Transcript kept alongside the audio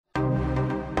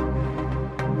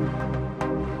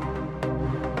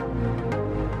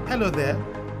Hello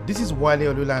there, this is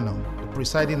Wale Olulano, the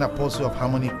presiding apostle of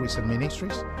Harmony Christian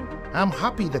Ministries. I'm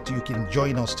happy that you can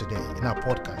join us today in our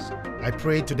podcast. I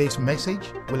pray today's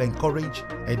message will encourage,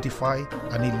 edify,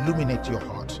 and illuminate your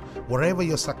heart, wherever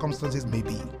your circumstances may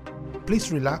be.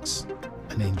 Please relax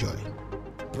and enjoy.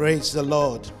 Praise the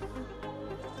Lord.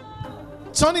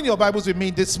 Turn in your Bibles with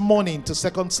me this morning to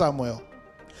 2 Samuel.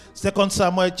 2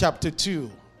 Samuel chapter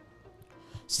 2.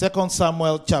 2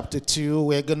 Samuel chapter 2,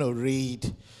 we're going to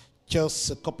read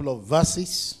just a couple of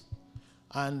verses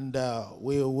and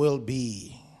we will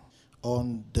be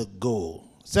on the go.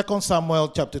 2 Samuel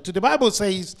chapter 2. The Bible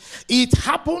says, it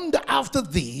happened after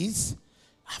this.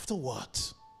 After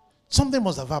what? Something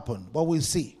must have happened, but we'll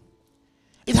see.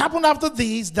 It happened after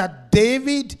this that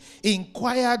David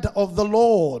inquired of the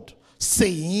Lord,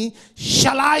 saying,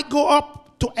 shall I go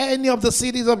up to any of the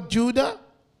cities of Judah?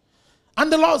 And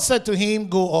the Lord said to him,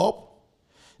 go up.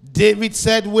 David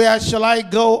said, where shall I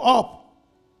go up?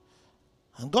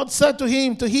 And God said to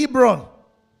him, to Hebron.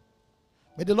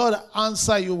 May the Lord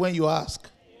answer you when you ask.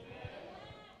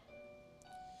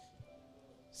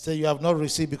 Say you have not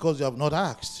received because you have not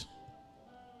asked.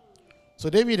 So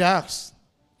David asked.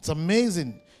 It's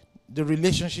amazing the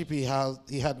relationship he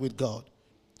had with God.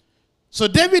 So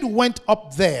David went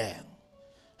up there,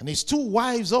 and his two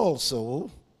wives also,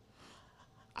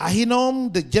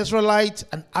 Ahinoam the Jezreelite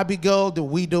and Abigail the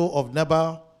widow of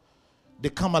Nabal the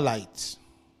Carmelite.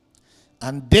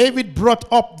 And David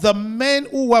brought up the men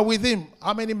who were with him.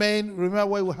 How many men? Remember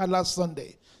what we had last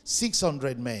Sunday?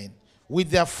 600 men with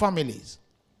their families.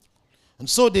 And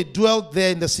so they dwelt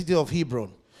there in the city of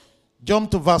Hebron.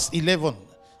 Jump to verse 11.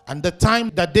 And the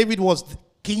time that David was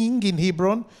king in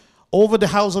Hebron over the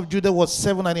house of Judah was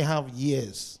 7.5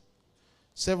 years.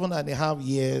 7.5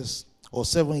 years. Or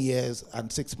 7 years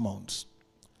and 6 months.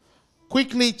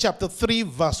 Quickly, chapter 3,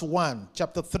 verse 1.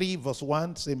 Chapter 3, verse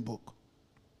 1, same book.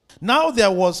 Now there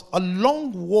was a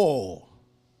long war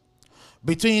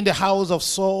between the house of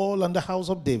Saul and the house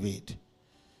of David.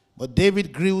 But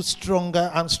David grew stronger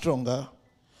and stronger,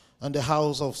 and the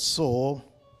house of Saul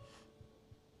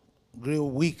grew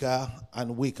weaker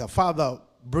and weaker. Father,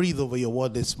 breathe over your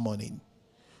word this morning.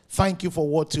 Thank you for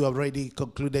what you have already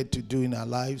concluded to do in our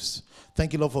lives.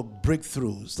 Thank you, Lord, for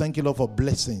breakthroughs. Thank you, Lord, for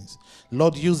blessings.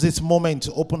 Lord, use this moment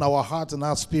to open our heart and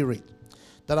our spirit,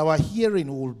 that our hearing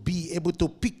will be able to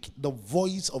pick the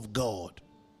voice of God.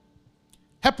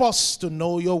 Help us to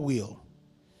know your will.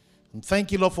 And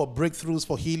thank you, Lord, for breakthroughs,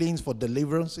 for healings, for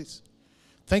deliverances.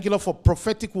 Thank you, Lord, for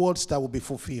prophetic words that will be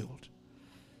fulfilled.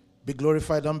 Be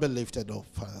glorified and be lifted up.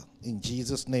 In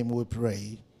Jesus' name we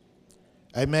pray.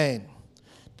 Amen.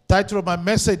 Title of my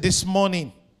message this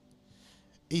morning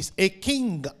is A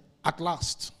King at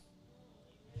Last.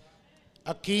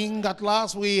 A King at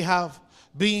Last. We have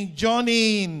been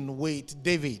journeying with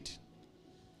David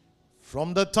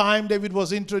from the time David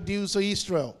was introduced to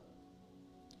Israel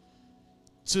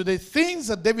to the things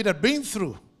that David had been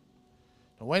through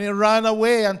when he ran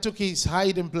away and took his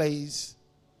hiding place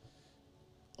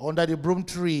under the broom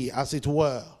tree, as it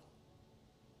were.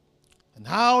 And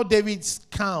how David's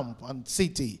camp and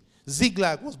city,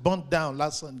 Ziklag, was burnt down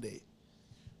last Sunday.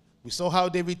 We saw how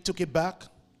David took it back.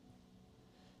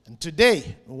 And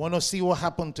today, we want to see what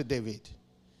happened to David.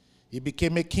 He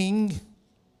became a king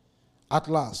at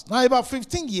last. Now, about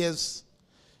 15 years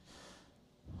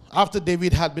after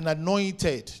David had been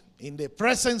anointed in the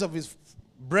presence of his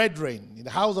brethren, in the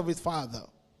house of his father,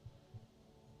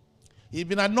 he'd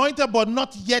been anointed but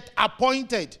not yet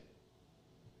appointed.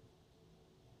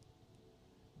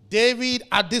 David,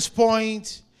 at this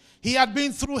point, he had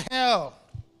been through hell.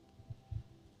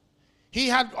 He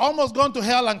had almost gone to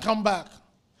hell and come back.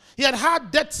 He had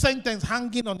had death sentence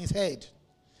hanging on his head,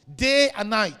 day and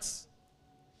night.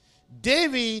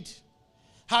 David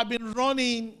had been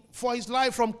running for his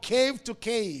life from cave to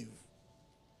cave.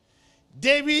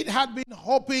 David had been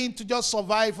hoping to just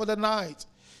survive for the night.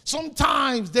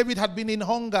 Sometimes David had been in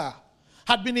hunger,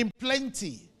 had been in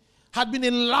plenty, had been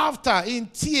in laughter, in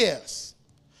tears.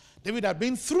 David had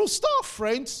been through stuff,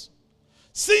 friends,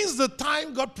 since the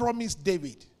time God promised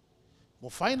David.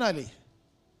 But finally,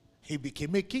 he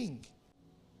became a king.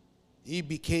 He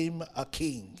became a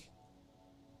king.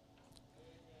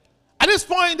 At this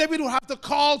point, David would have to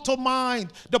call to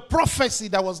mind the prophecy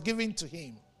that was given to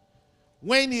him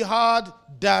when he heard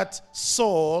that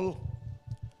Saul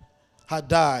had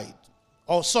died.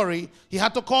 He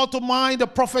had to call to mind the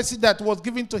prophecy that was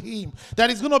given to him,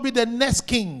 that he's going to be the next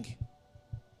king.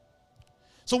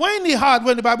 So when he heard,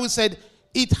 when the Bible said,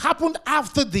 it happened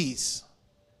after this,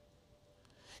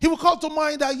 he will call to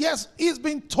mind that, yes, he's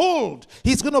been told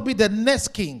he's going to be the next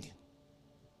king.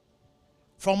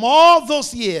 From all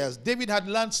those years, David had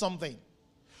learned something.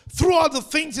 Through all the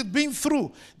things he'd been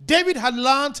through, David had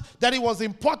learned that it was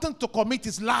important to commit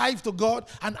his life to God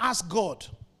and ask God,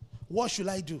 what should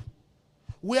I do?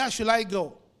 Where should I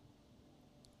go?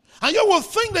 And you will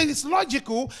think that it's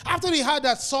logical after he heard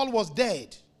that Saul was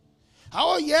dead.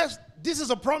 Oh yes, this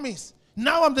is a promise.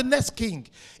 Now I'm the next king.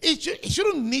 He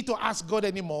shouldn't need to ask God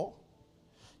anymore.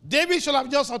 David should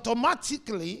have just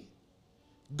automatically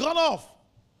gone off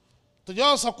to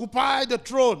just occupy the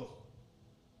throne.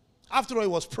 After all, it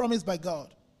was promised by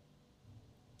God.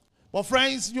 But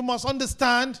friends, you must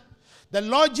understand that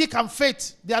logic and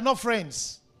faith, they are not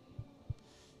friends.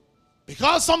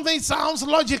 Because something sounds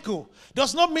logical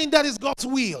does not mean that is God's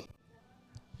will.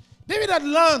 David had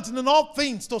learned in all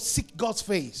things to seek God's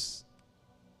face.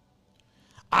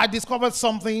 I discovered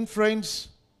something, friends,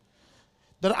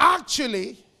 that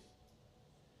actually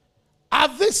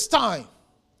at this time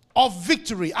of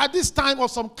victory, at this time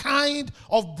of some kind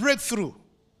of breakthrough,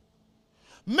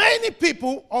 many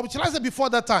people, or shall I say before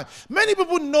that time, many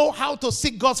people know how to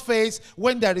seek God's face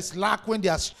when there is lack, when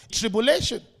there's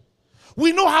tribulation.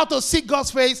 We know how to seek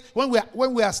God's face when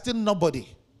we are still nobody.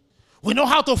 We know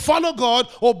how to follow God,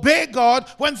 obey God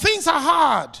when things are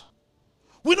hard.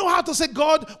 We know how to say,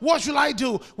 God, what should I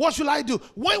do? What should I do?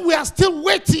 When we are still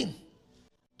waiting.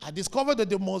 I discovered that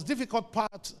the most difficult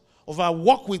part of our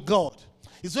walk with God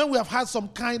is when we have had some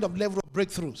kind of level of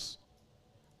breakthroughs.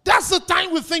 That's the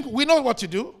time we think we know what to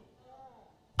do.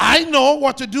 I know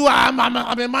what to do. I'm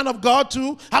a man of God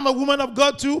too. I'm a woman of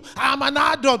God too. I'm an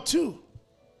adult too.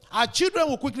 Our children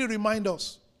will quickly remind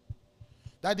us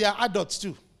that they are adults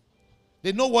too.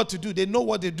 They know what to do. They know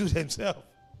what they do themselves.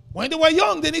 When they were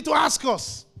young, they need to ask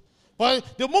us.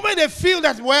 But the moment they feel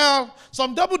that, well,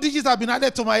 some double digits have been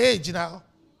added to my age now,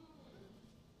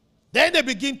 then they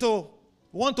begin to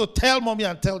want to tell mommy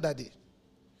and tell daddy.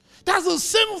 That's the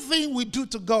same thing we do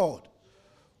to God.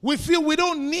 We feel we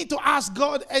don't need to ask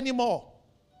God anymore.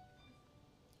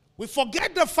 We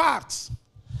forget the fact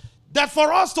that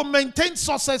for us to maintain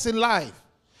success in life,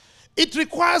 it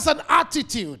requires an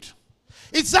attitude.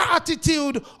 It's that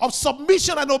attitude of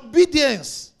submission and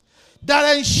obedience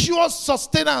that ensures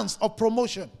sustenance of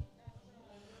promotion.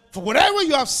 For whatever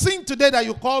you have seen today that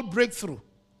you call breakthrough,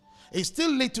 it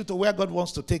still leads you to where God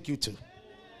wants to take you to.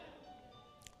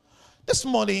 This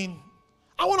morning,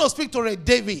 I want to speak to a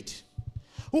David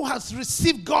who has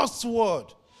received God's word.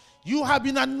 You have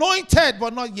been anointed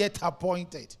but not yet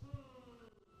appointed.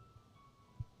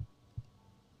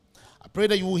 I pray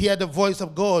that you will hear the voice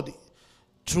of God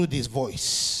through this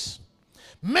voice.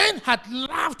 Men had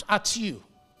laughed at you.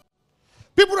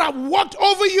 People have walked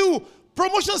over you.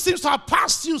 Promotion seems to have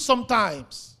passed you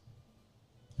sometimes.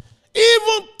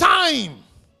 Even time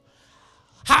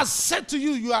has said to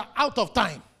you, you are out of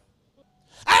time.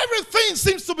 Everything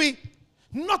seems to be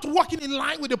not working in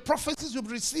line with the prophecies you've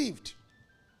received.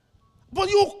 But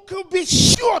you could be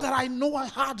sure that I know I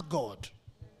had God.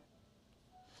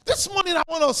 This morning I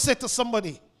want to say to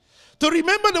somebody to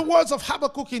remember the words of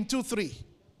Habakkuk in 2:3.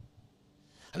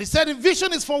 And he said, the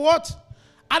vision is for what?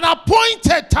 An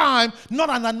appointed time, not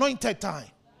an anointed time.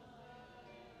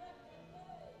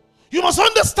 You must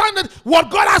understand that what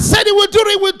God has said he will do,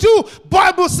 he will do.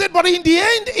 Bible said, but in the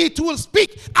end it will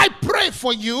speak. I pray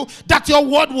for you that your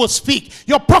word will speak.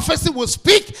 Your prophecy will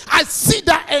speak. I see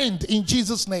the end in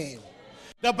Jesus' name.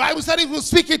 The Bible said it will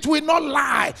speak, it will not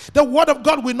lie. The word of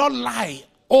God will not lie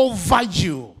over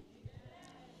you.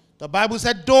 The Bible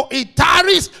said, though it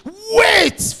tarries,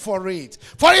 wait for it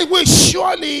will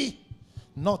surely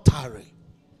not tarry.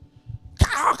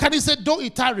 How can he say, though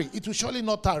it tarry, it will surely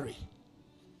not tarry?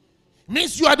 It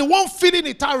means you are the one feeling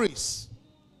it tarries.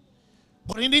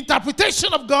 But in the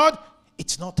interpretation of God,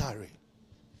 it's not tarry.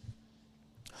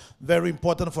 Very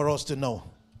important for us to know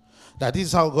that this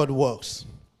is how God works.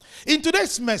 In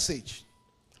today's message,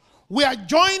 we are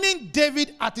joining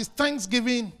David at his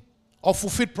thanksgiving of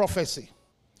fulfilled prophecy.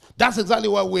 That's exactly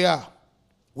where we are.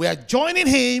 We are joining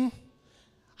him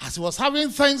as he was having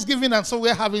thanksgiving, and so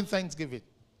we're having thanksgiving.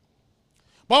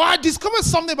 But I discovered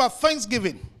something about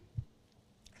thanksgiving.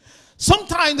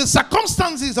 Sometimes the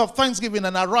circumstances of thanksgiving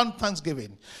and around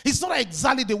thanksgiving, it's not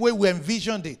exactly the way we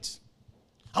envisioned it.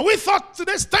 And we thought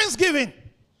today's thanksgiving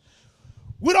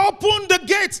would open the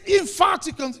gates. In fact,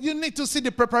 you need to see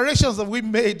the preparations that we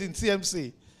made in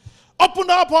CMC. Open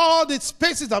up all the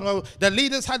spaces. The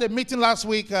leaders had a meeting last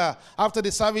week after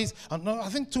the service. I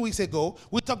think 2 weeks ago.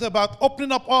 We talked about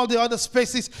opening up all the other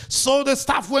spaces. So the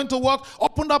staff went to work,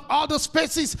 opened up all the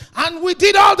spaces, and we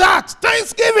did all that.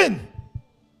 Thanksgiving.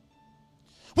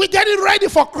 We're getting ready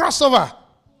for crossover.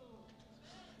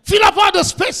 Fill up all the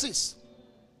spaces.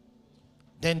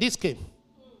 Then this came.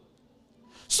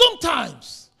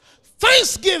 Sometimes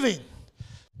thanksgiving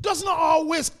does not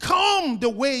always come the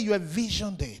way you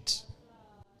envisioned it.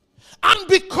 And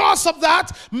because of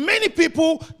that, many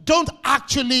people don't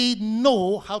actually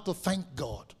know how to thank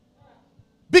God.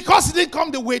 Because it didn't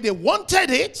come the way they wanted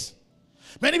it,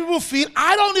 many people feel,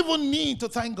 I don't even need to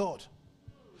thank God.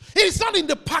 It's not in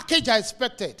the package I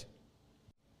expected.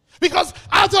 Because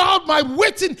after all my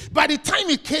waiting, by the time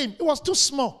it came, it was too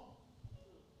small.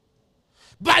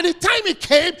 By the time it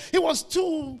came, it was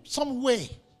too some way.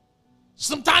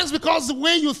 Sometimes because the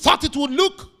way you thought it would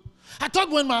look. I thought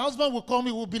when my husband would come,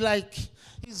 he would be like,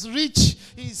 he's rich,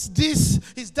 he's this,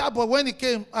 he's that. But when he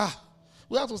came,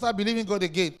 we have to start believing God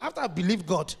again. After I believe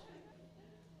God,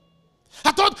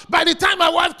 I thought by the time my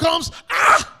wife comes,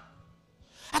 I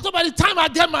thought by the time I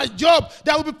get my job,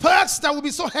 there will be perks that will be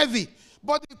so heavy.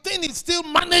 But the thing is still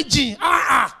managing.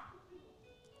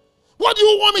 What do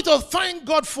you want me to thank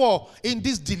God for in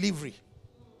this delivery?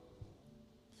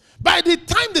 By the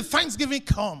time the Thanksgiving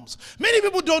comes, many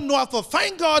people don't know how to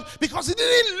thank God because it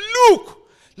didn't look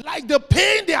like the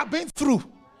pain they have been through.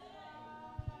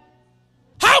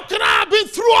 How can I have been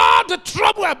through all the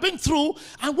trouble I've been through,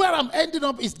 and where I'm ending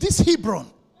up is this Hebron?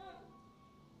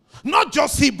 Not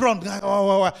just Hebron.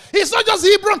 It's not just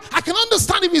Hebron. I can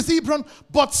understand if it's Hebron,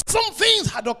 but some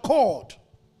things had occurred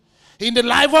in the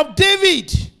life of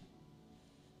David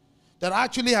that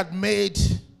actually had made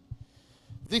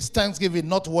this Thanksgiving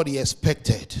not what he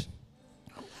expected.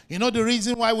 You know the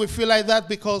reason why we feel like that?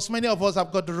 Because many of us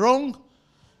have got the wrong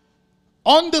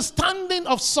understanding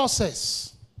of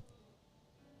success.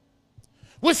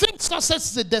 We think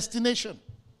success is a destination,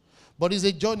 but it's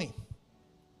a journey.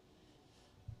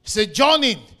 It's a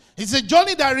journey. It's a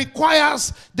journey that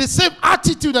requires the same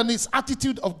attitude, and its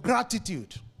attitude of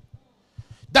gratitude.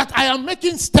 That I am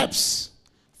making steps.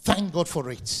 Thank God for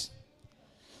it.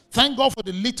 Thank God for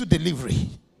the little delivery.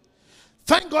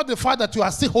 Thank God the fact that you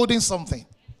are still holding something.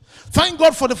 Thank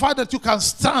God for the fact that you can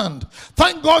stand.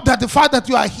 Thank God that the fact that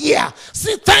you are here.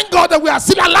 See, thank God that we are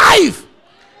still alive.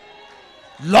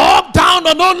 Lockdown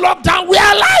or no lockdown, we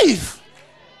are alive.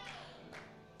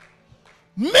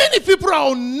 Many people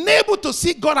are unable to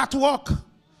see God at work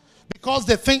because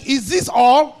they think, is this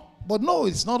all? But no,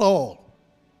 it's not all.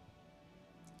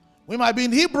 We might be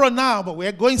in Hebron now, but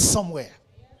we're going somewhere.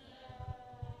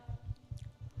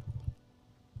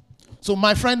 So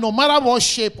my friend, no matter what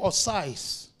shape or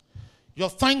size your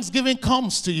thanksgiving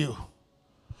comes to you,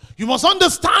 you must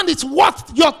understand it's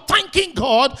what you're thanking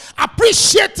God,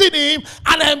 appreciating Him,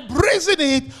 and embracing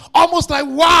it almost like,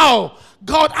 wow,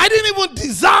 God, I didn't even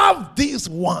deserve this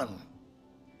one.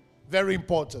 Very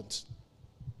important.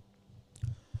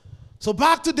 So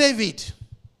back to David.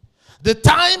 The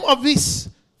time of his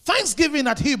Thanksgiving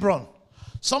at Hebron,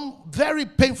 some very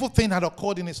painful thing had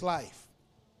occurred in his life.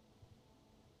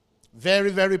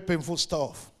 Very, very painful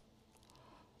stuff.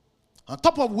 On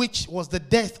top of which was the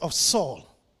death of Saul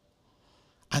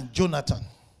and Jonathan.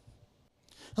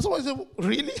 And someone said,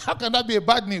 really? How can that be a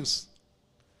bad news?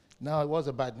 No, it was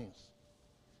a bad news.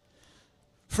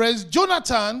 Friends,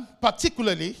 Jonathan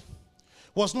particularly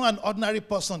was not an ordinary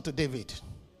person to David. It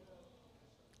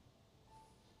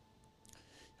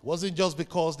wasn't just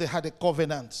because they had a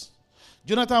covenant.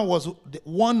 Jonathan was the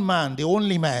one man, the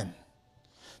only man,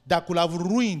 that could have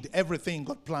ruined everything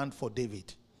God planned for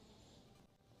David.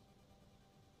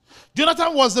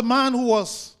 Jonathan was the man who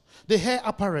was the heir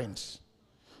apparent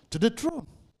to the throne.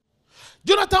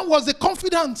 Jonathan was the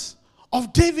confidant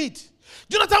of David.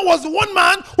 Jonathan was the one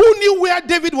man who knew where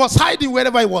David was hiding,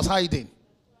 wherever he was hiding.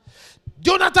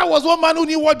 Jonathan was one man who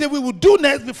knew what David would do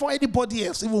next before anybody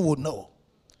else even would know.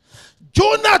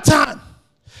 Jonathan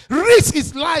risked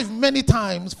his life many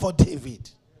times for David.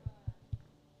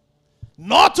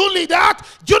 Not only that,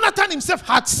 Jonathan himself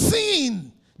had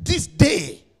seen this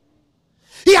day.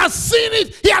 He has seen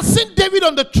it. He has seen David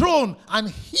on the throne, and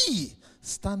he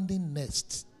standing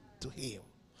next to him.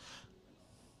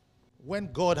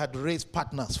 When God had raised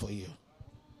partners for you,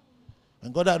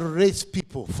 and God had raised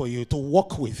people for you to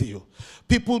walk with you,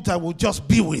 people that will just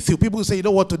be with you, people who say, you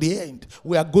know what, to the end,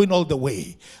 we are going all the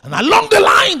way. And along the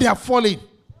line, they are falling.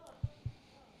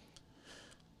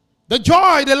 The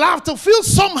joy, the laughter feels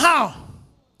somehow.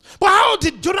 But how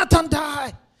did Jonathan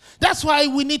die? That's why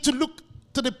we need to look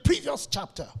to the previous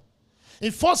chapter.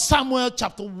 In 1 Samuel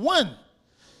chapter 1.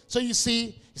 So you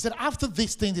see, he said, after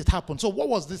these things it happened. So what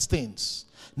was these things?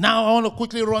 Now I want to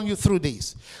quickly run you through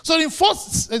this. So in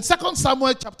 2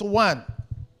 Samuel chapter 1,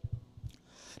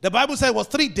 the Bible said it was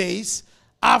 3 days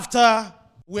after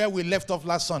where we left off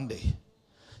last Sunday.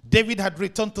 David had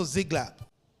returned to Ziklag.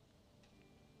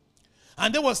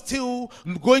 And they were still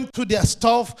going through their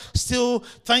stuff, still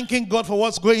thanking God for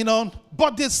what's going on.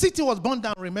 But the city was burned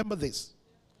down, remember this.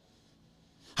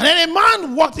 And then a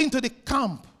man walked into the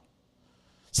camp,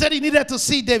 said he needed to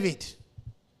see David.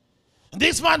 And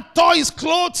this man tore his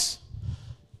clothes,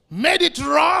 made it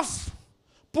rough,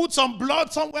 put some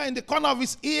blood somewhere in the corner of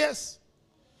his ears,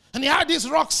 and he had this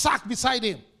rucksack beside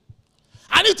him.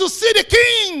 I need to see the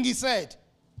king, he said.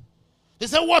 They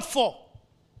said, what for?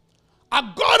 I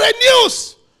got a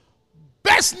news.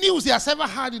 Best news he has ever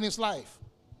had in his life.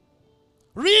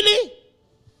 Really?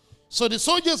 So the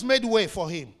soldiers made way for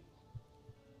him.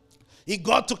 He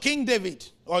got to King David,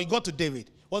 or he got to David.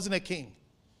 Wasn't a king.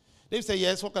 David said,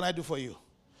 yes, what can I do for you?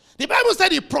 The Bible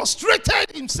said he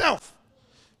prostrated himself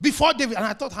before David. And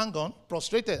I thought, hang on,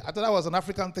 prostrated. I thought that was an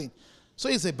African thing. So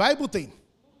it's a Bible thing.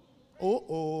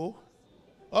 Oh.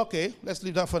 Okay, let's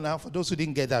leave that for now, for those who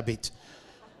didn't get that bit.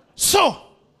 So,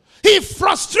 he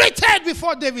prostrated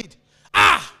before David.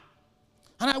 And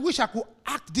I wish I could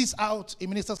act this out in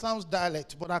Minister Sam's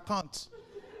dialect, but I can't.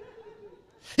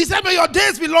 He said, may your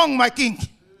days be long, my king.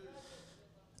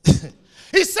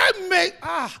 He said,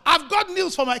 I've got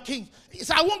news for my king. He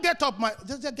said, I won't get up.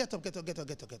 Just get up.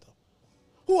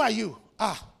 Who are you?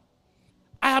 I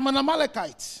am an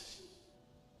Amalekite.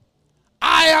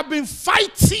 I have been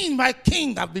fighting, my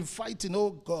king. I've been fighting,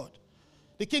 oh God.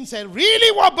 The king said,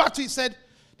 really, what battle? He said,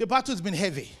 the battle has been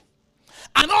heavy.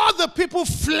 And all the people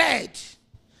fled.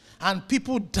 And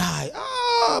people died.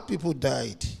 People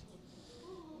died.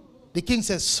 The king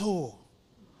said, so,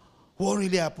 what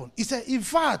really happened? He said, in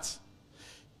fact,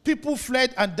 people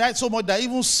fled and died so much that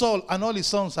even Saul and all his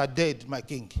sons are dead, my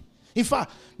king. In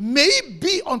fact, may it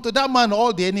be unto that man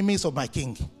all the enemies of my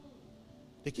king.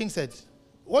 The king said,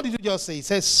 what did you just say? He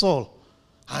said, Saul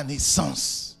and his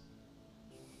sons.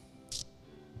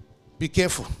 Be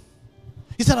careful.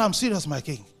 He said, I'm serious, my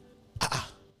king.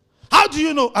 How do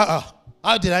you know?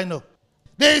 How did I know?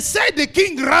 They said the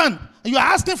king ran, and you are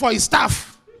asking for his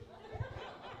staff.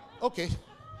 Okay.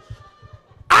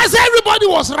 As everybody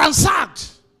was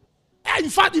ransacked. In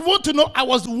fact, you want to know, I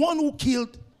was the one who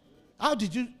killed. How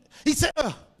did you? He said,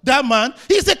 that man,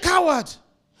 he's a coward.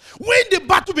 When the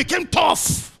battle became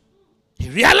tough, he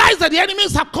realized that the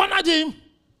enemies had cornered him.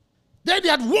 Then they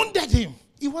had wounded him.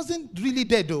 He wasn't really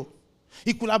dead, though.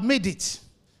 He could have made it.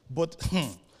 But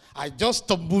I just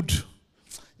stumbled.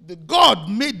 God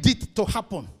made it to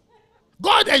happen.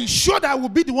 God ensured I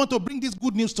would be the one to bring this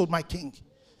good news to my king.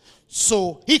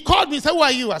 So he called me and said, who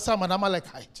are you? I said, I'm an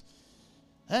Amalekite.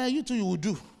 You too, you will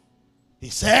do. He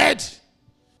said,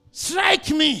 strike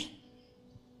me.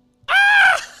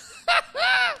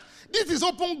 This is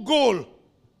open goal.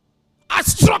 I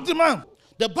struck the man.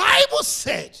 The Bible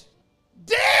said,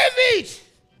 David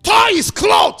tore his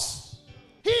clothes.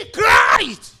 He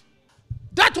cried.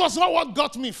 That was not what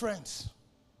got me, friends.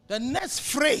 The next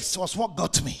phrase was what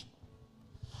got me.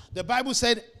 The Bible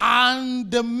said,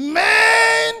 and the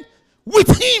men with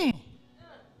him.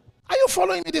 Are you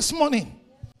following me this morning?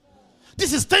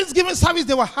 This is Thanksgiving service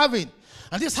they were having.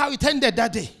 And this is how it ended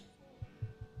that day.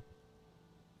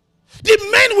 The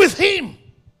men with him.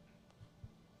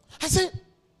 I said,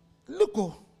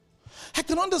 look, I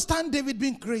can understand David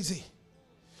being crazy.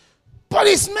 But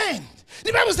his men,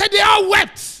 the Bible said they all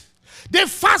wept. They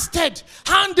fasted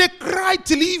and they cried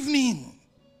till evening.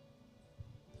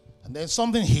 And then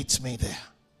something hits me there.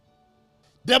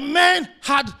 The men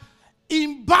had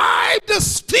imbibed the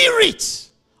spirit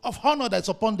of honor that's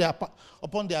upon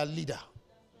their leader.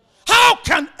 How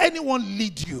can anyone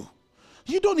lead you?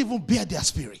 You don't even bear their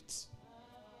spirit.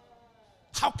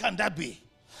 How can that be?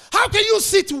 How can you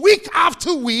sit week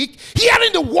after week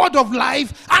hearing the word of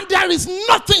life and there is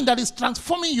nothing that is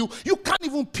transforming you? You can't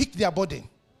even pick their burden.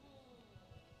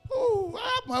 Oh,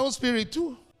 I have my own spirit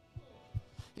too.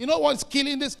 You know what's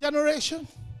killing this generation?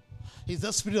 It's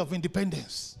the spirit of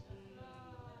independence.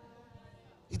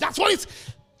 That's what it's.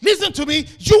 Listen to me.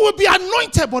 You will be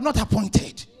anointed but not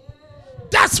appointed.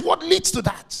 That's what leads to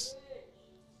that.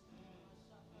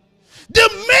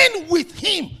 The men with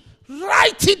him,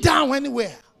 write it down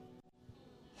anywhere.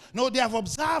 No, they have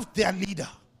observed their leader.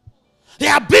 They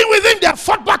have been with him. They have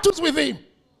fought battles with him.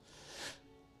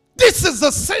 This is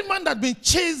the same man that has been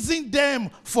chasing them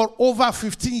for over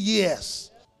 15 years.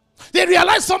 They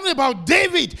realized something about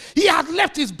David. He had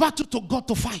left his battle to God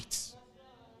to fight.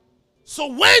 So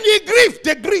when he grieved,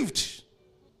 they grieved.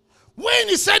 When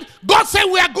he said, God said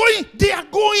we are going, they are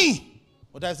going.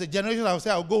 But there's a generation that will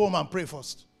say, I'll go home and pray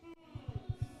first.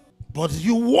 But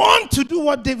you want to do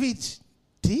what David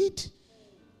did?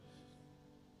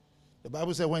 The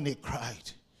Bible said when they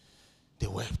cried, they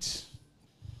wept.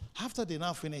 After they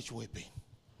now finished weeping,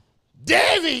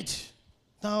 David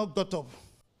now got up.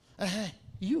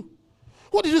 You.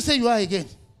 What did you say you are again?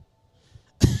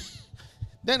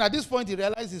 Then at this point, he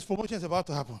realized his promotion is about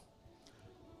to happen.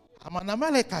 I'm an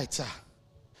Amalekite, sir.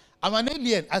 I'm an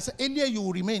alien. As an alien, you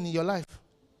will remain in your life.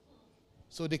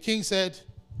 So the king said,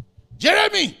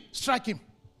 Jeremy, strike him.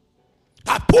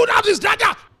 I pulled out his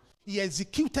dagger. He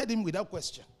executed him without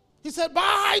question. He said,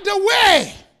 by the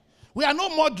way, we are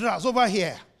no murderers over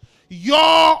here.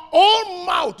 Your own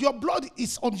mouth, your blood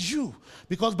is on you.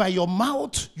 Because by your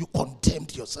mouth, you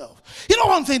condemned yourself. You know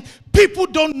one thing? People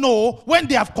don't know when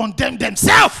they have condemned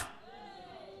themselves.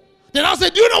 Then I'll say,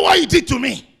 do you know what you did to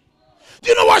me? Do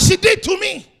you know what she did to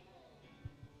me?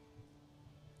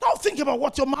 Don't think about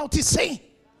what your mouth is saying.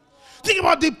 Think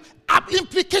about the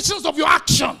implications of your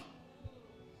action.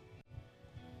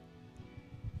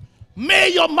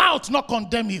 May your mouth not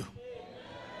condemn you.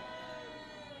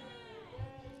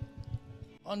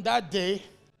 On that day,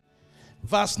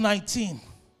 verse 19,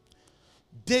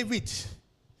 David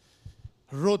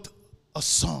wrote a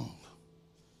song.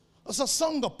 It was a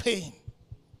song of pain.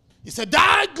 He said,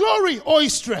 thy glory, O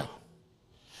Israel,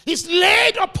 is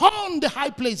laid upon the high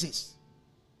places.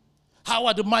 How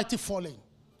are the mighty fallen?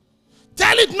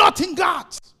 Tell it not in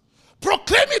Gath.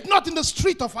 Proclaim it not in the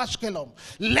street of Ashkelon.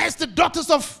 Lest the daughters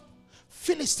of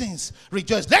Philistines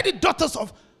rejoice. Let the daughters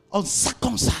of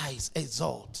uncircumcised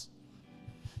exult.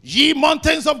 Ye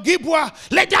mountains of Gibeah,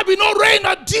 let there be no rain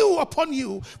or dew upon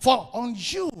you. For on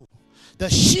you the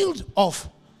shield of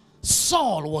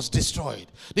Saul was destroyed.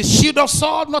 The shield of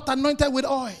Saul not anointed with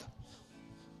oil.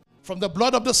 From the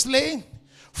blood of the slain,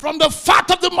 from the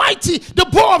fat of the mighty, the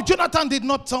bow of Jonathan did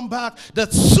not turn back. The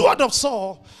sword of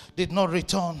Saul did not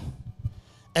return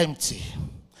empty.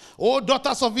 O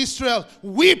daughters of Israel,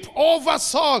 weep over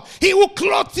Saul. He will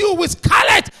clothe you with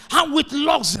scarlet and with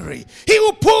luxury. He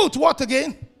will put what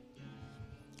again?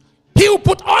 He will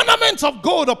put ornaments of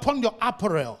gold upon your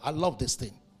apparel. I love this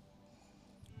thing.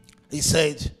 He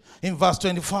said in verse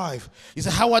 25, he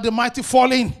said, how are the mighty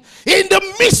fallen? In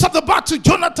the midst of the battle,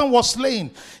 Jonathan was slain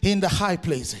in the high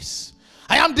places.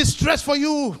 I am distressed for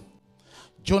you,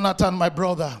 Jonathan, my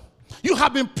brother. You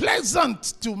have been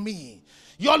pleasant to me.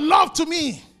 Your love to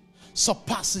me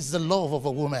surpasses the love of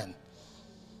a woman.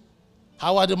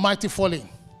 How are the mighty fallen?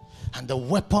 And the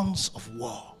weapons of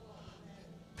war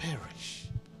perish.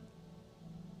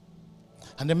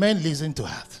 And the men listened to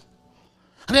her.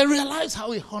 And they realized how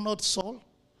he honored Saul.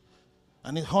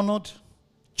 And he honored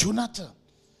Jonathan.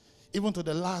 Even to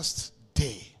the last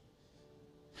day.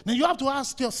 Now you have to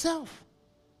ask yourself,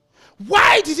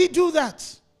 why did he do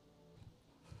that?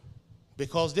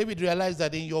 Because David realized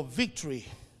that in your victory,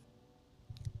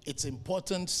 it's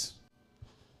important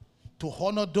to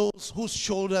honor those whose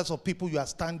shoulders of people you are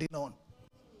standing on.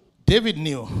 David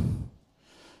knew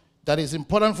that it's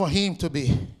important for him to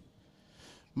be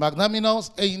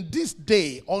magnanimous in this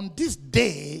day, on this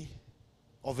day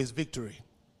of his victory.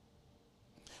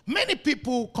 Many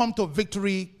people come to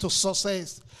victory, to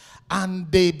success, and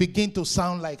they begin to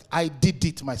sound like, I did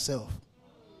it myself.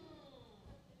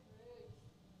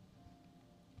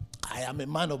 I am a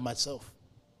man of myself.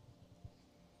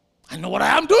 I know what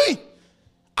I am doing.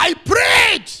 I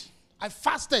prayed. I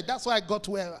fasted. That's why I got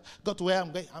to where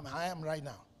I am right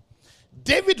now.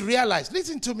 David realized,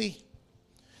 listen to me.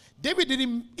 David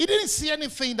didn't see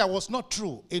anything that was not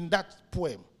true in that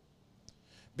poem.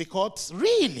 Because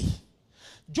really,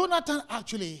 Jonathan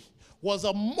actually was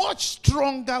a much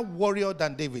stronger warrior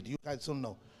than David. You guys don't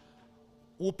know.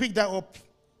 We'll pick that up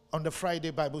on the Friday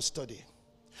Bible study.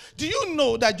 Do you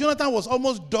know that Jonathan was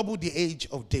almost double the age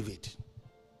of David?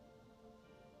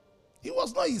 He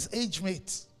was not his age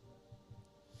mate.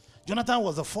 Jonathan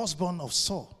was the firstborn of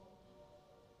Saul.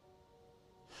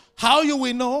 How you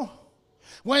will know?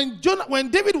 When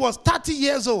David was 30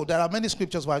 years old, there are many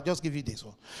scriptures, but I'll just give you this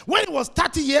one. When he was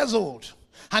 30 years old,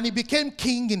 and he became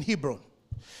king in Hebron,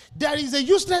 there is a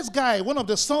useless guy, one of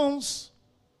the sons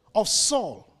of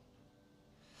Saul.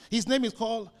 His name is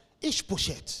called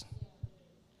Ishbosheth.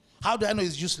 How do I know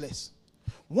he's useless?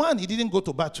 One, he didn't go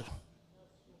to battle.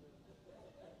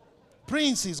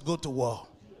 Princes go to war.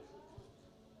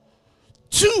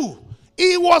 Two,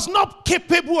 he was not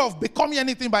capable of becoming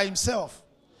anything by himself.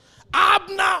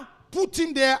 Abner put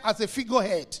him there as a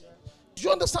figurehead. Do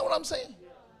you understand what I'm saying?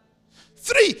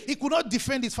 Three, he could not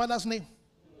defend his father's name.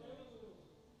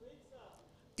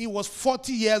 He was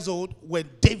 40 years old when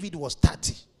David was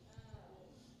 30.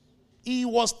 He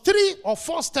was 3 or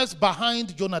 4 steps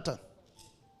behind Jonathan.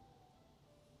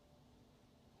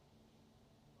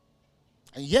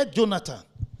 And yet Jonathan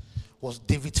was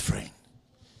David's friend.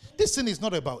 This thing is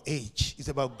not about age. It's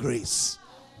about grace.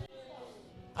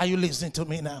 Are you listening to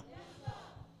me now?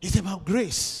 It's about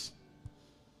grace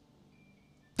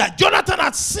that Jonathan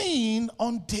had seen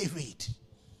on David.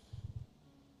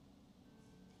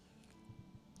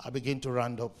 I begin to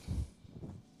round up.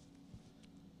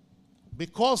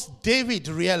 Because David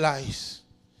realized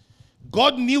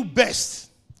God knew best.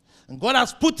 And God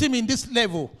has put him in this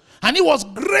level. And he was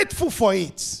grateful for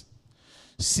it.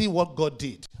 See what God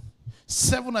did.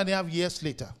 7.5 years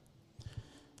later.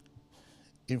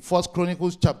 In 1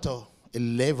 Chronicles chapter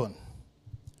 11.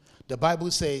 The Bible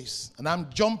says, and I'm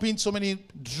jumping so many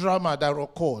drama that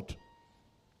occurred.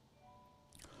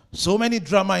 So many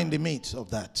drama in the midst of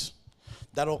that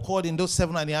occurred in those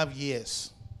 7.5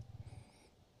 years.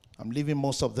 I'm leaving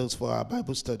most of those for our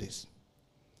Bible studies.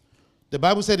 The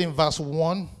Bible said in verse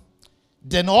 1,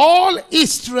 then all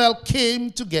Israel came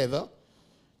together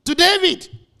to David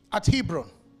at Hebron,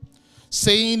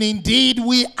 saying, indeed,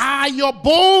 we are your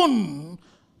bone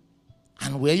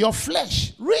and we're your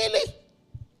flesh. Really?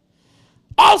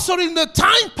 Also in the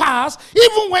time past,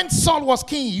 even when Saul was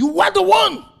king, you were the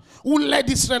one who led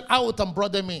Israel out and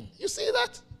brought them in. You see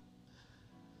that?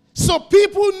 So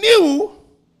people knew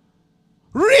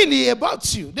really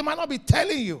about you. They might not be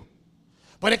telling you,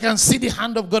 but they can see the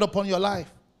hand of God upon your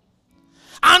life.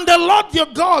 And the Lord your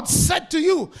God said to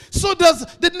you. So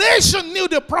the nation knew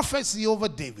the prophecy over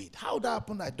David. How that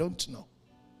happened, I don't know.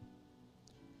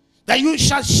 That you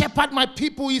shall shepherd my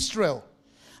people Israel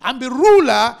and be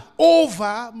ruler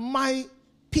over my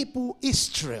people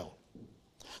Israel.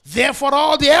 Therefore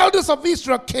all the elders of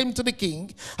Israel came to the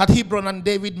king at Hebron, and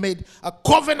David made a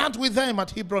covenant with them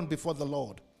at Hebron before the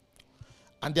Lord.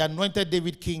 And they anointed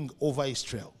David king over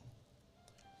Israel.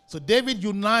 So David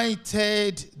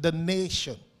united the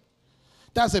nation.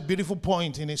 That's a beautiful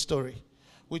point in his story,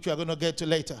 which we are going to get to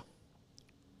later.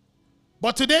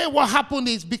 But today what happened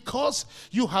is, because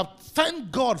you have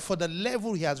thanked God for the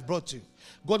level he has brought you,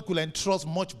 God could entrust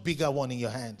much bigger one in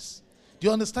your hands. Do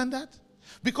you understand that?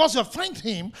 Because you have thanked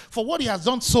him for what he has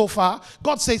done so far,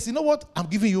 God says, you know what? I'm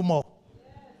giving you more.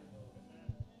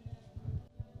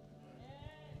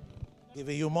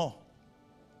 Giving you more.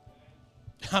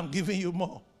 I'm giving you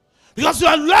more. Because you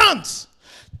have learned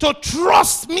to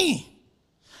trust me.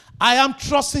 I am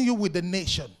trusting you with the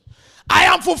nation. I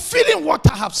am fulfilling what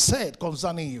I have said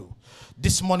concerning you.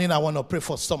 This morning I want to pray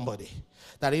for somebody,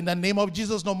 that in the name of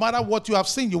Jesus, no matter what you have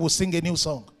seen, you will sing a new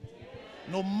song.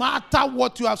 No matter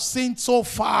what you have seen so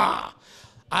far,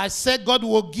 I said God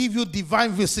will give you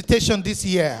divine visitation this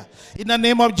year. In the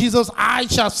name of Jesus, I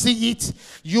shall see it.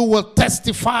 You will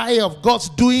testify of God's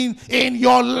doing in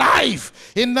your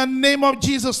life. In the name of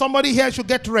Jesus, somebody here should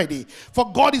get ready.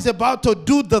 For God is about to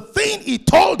do the thing he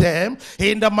told them.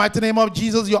 In the mighty name of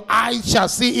Jesus, your eyes shall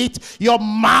see it. Your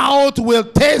mouth will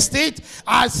taste it.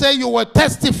 I say you will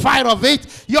testify of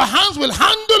it. Your hands will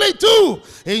handle it too.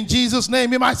 In Jesus'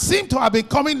 name. It might seem to have been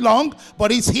coming long,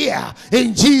 but it's here.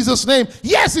 In Jesus' name.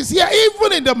 Yes, it's here.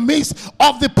 Even in the midst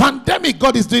of the pandemic,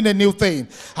 God is doing a new thing.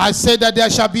 I said that there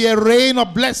shall be a rain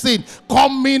of blessing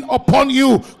coming upon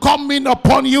you. Coming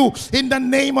upon you. In the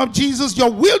name of Jesus,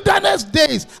 your wilderness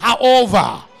days are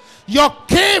over. Your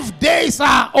cave days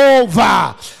are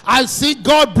over. I see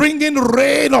God bringing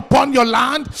rain upon your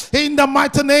land in the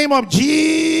mighty name of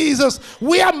Jesus.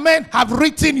 Where men have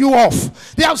written you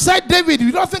off. They have said, David,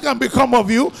 you don't think can become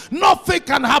of you. Nothing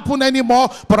can happen anymore.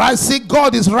 But I see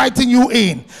God is writing you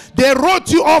in. They wrote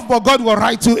you off, but God will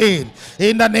write you in.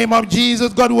 In the name of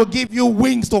Jesus, God will give you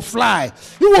wings to fly.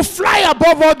 You will fly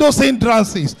above all those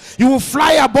hindrances. You will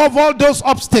fly above all those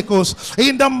obstacles.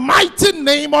 In the mighty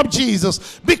name of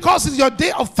Jesus. Because it's your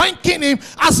day of thanking him.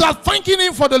 As you are thanking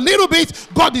him for the little bit,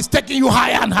 God is taking you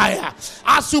higher and higher.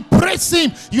 As you praise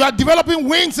him, you are developing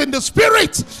wings in the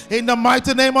spirit. In the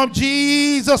mighty name of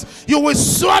Jesus, you will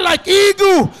soar like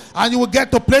eagle. And you will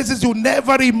get to places you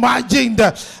never imagined.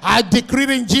 I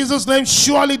decree in Jesus' name,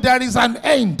 surely there is an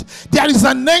end. There is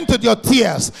an end to your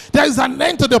tears. There is an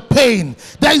end to the pain.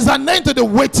 There is an end to the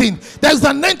waiting. There is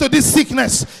an end to this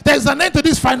sickness. There is an end to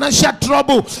this financial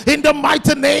trouble. In the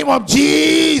mighty name of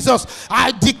Jesus,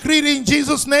 I decree in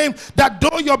Jesus' name that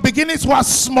though your beginnings were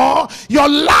small, your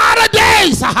latter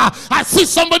days, I see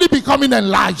somebody becoming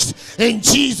enlarged. In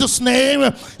Jesus'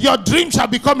 name, your dream shall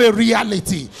become a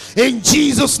reality. In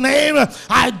Jesus' name,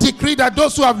 I decree that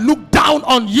those who have looked down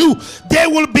on you, they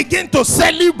will begin to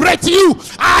celebrate you.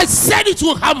 I said it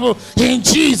will happen in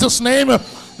Jesus' name.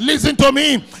 Listen to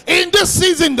me. In this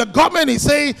season, the government is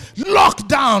saying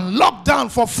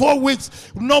lockdown for 4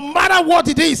 weeks. No matter what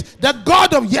it is, the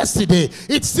God of yesterday,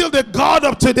 it's still the God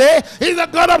of today, is the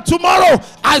God of tomorrow.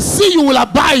 I see you will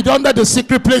abide under the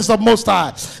secret place of Most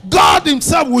High. God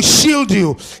himself will shield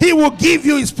you. He will give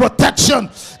you his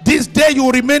protection. This day you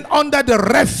will remain under the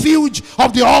refuge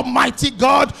of the Almighty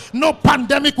God. No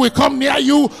pandemic will come near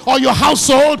you or your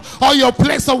household or your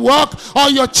place of work or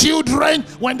your children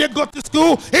when they go to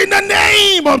school. In the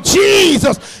name of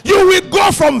Jesus, you will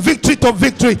go from victory to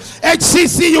victory.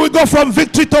 HCC, you will go from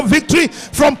victory to victory,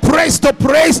 from praise to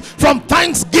praise, from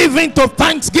thanksgiving to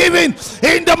thanksgiving,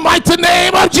 in the mighty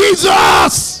name of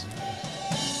Jesus.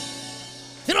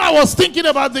 You know, I was thinking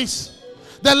about this.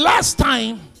 The last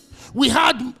time we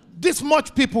had this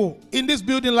much people in this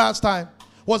building last time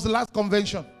was the last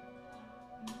convention.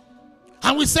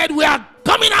 And we said we are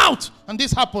coming out, and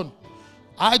this happened.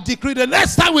 I decree the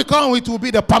next time we come, it will be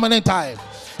the permanent time.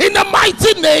 In the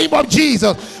mighty name of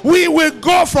Jesus, we will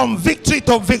go from victory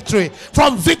to victory,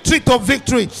 from victory to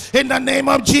victory. In the name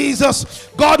of Jesus,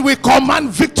 God will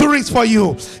command victories for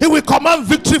you. He will command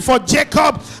victory for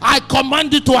Jacob. I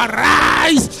command you to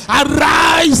arise,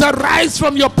 arise, arise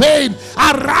from your pain,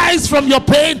 arise from your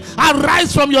pain,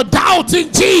 arise from your doubt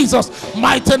in Jesus'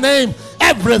 mighty name.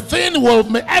 Everything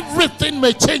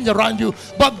may change around you,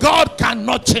 but God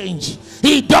cannot change.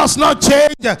 He does not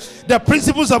change. The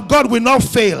principles of God will not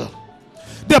fail.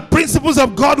 The principles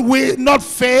of God will not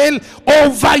fail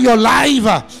over your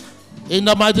life. In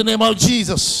the mighty name of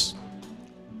Jesus.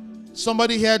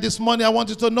 Somebody here this morning, I want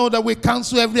you to know that we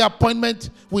cancel every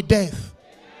appointment with death.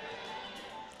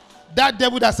 That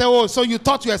devil that said, oh, so you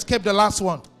thought you escaped the last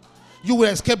one, you will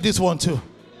escape this one too.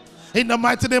 In the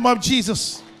mighty name of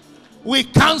Jesus, we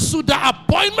cancel the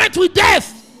appointment with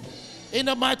death. In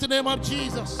the mighty name of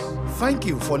Jesus. Thank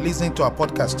you for listening to our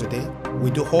podcast today. We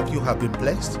do hope you have been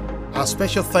blessed. Our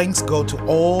special thanks go to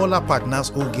all our partners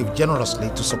who give generously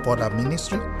to support our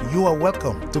ministry. You are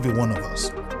welcome to be one of us.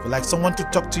 If you'd like someone to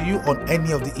talk to you on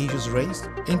any of the issues raised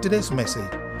in today's message,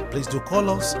 please do call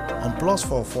us on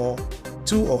 +44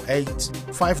 208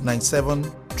 597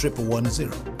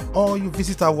 1110, or you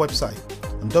visit our website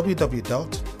on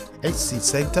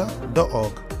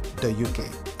www.hccenter.org.uk.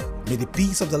 May the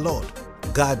peace of the Lord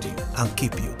guard you and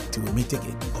keep you till we meet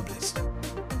again. God bless.